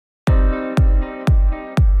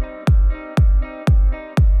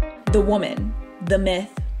The woman, the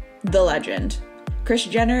myth, the legend. Kris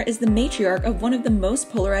Jenner is the matriarch of one of the most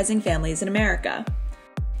polarizing families in America.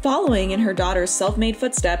 Following in her daughter's self-made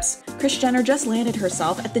footsteps, Kris Jenner just landed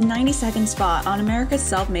herself at the 92nd spot on America's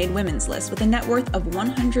self-made women's list with a net worth of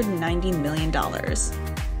 $190 million.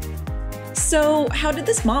 So, how did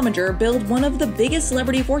this momager build one of the biggest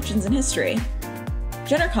celebrity fortunes in history?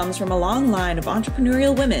 Jenner comes from a long line of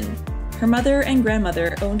entrepreneurial women. Her mother and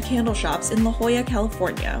grandmother owned candle shops in La Jolla,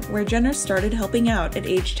 California, where Jenner started helping out at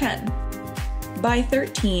age 10. By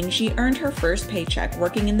 13, she earned her first paycheck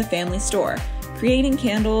working in the family store, creating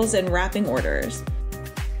candles and wrapping orders.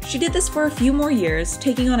 She did this for a few more years,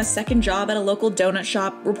 taking on a second job at a local donut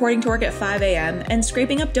shop, reporting to work at 5 a.m., and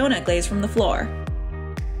scraping up donut glaze from the floor.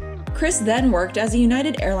 Kris then worked as a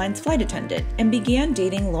United Airlines flight attendant and began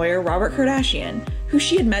dating lawyer Robert Kardashian, who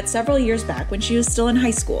she had met several years back when she was still in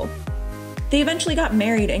high school. They eventually got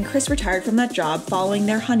married and Kris retired from that job following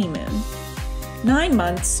their honeymoon. 9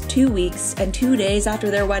 months, 2 weeks, and 2 days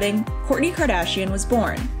after their wedding, Kourtney Kardashian was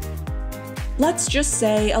born. Let's just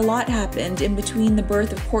say a lot happened in between the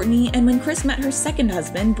birth of Kourtney and when Kris met her second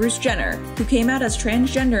husband, Bruce Jenner, who came out as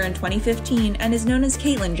transgender in 2015 and is known as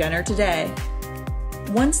Caitlyn Jenner today.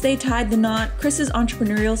 Once they tied the knot, Kris's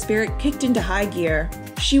entrepreneurial spirit kicked into high gear.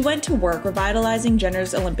 She went to work revitalizing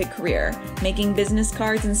Jenner's Olympic career, making business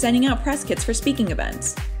cards and sending out press kits for speaking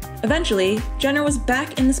events. Eventually, Jenner was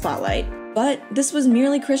back in the spotlight, but this was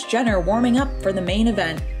merely Kris Jenner warming up for the main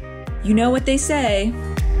event. You know what they say.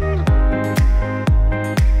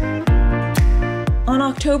 On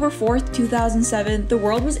October 4th, 2007, the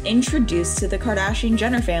world was introduced to the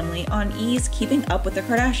Kardashian-Jenner family on E's Keeping Up with the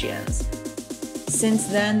Kardashians. Since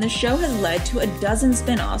then, the show has led to a dozen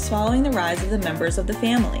spin-offs following the rise of the members of the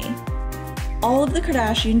family. All of the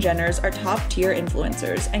Kardashian-Jenners are top-tier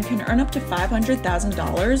influencers and can earn up to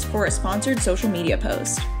 $500,000 for a sponsored social media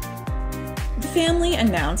post. The family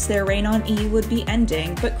announced their reign on E would be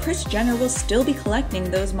ending, but Kris Jenner will still be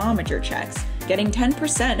collecting those momager checks, getting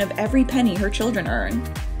 10% of every penny her children earn.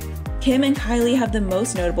 Kim and Kylie have the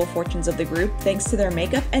most notable fortunes of the group thanks to their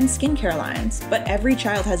makeup and skincare lines, but every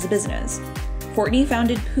child has a business. Kourtney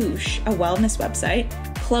founded Poosh, a wellness website.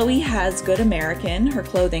 Khloe has Good American, her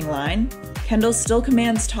clothing line. Kendall still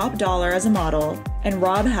commands top dollar as a model, and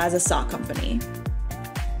Rob has a sock company.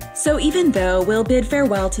 So even though we'll bid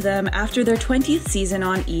farewell to them after their 20th season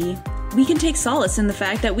on E, we can take solace in the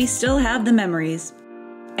fact that we still have the memories.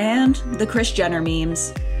 And the Kris Jenner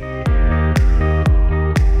memes.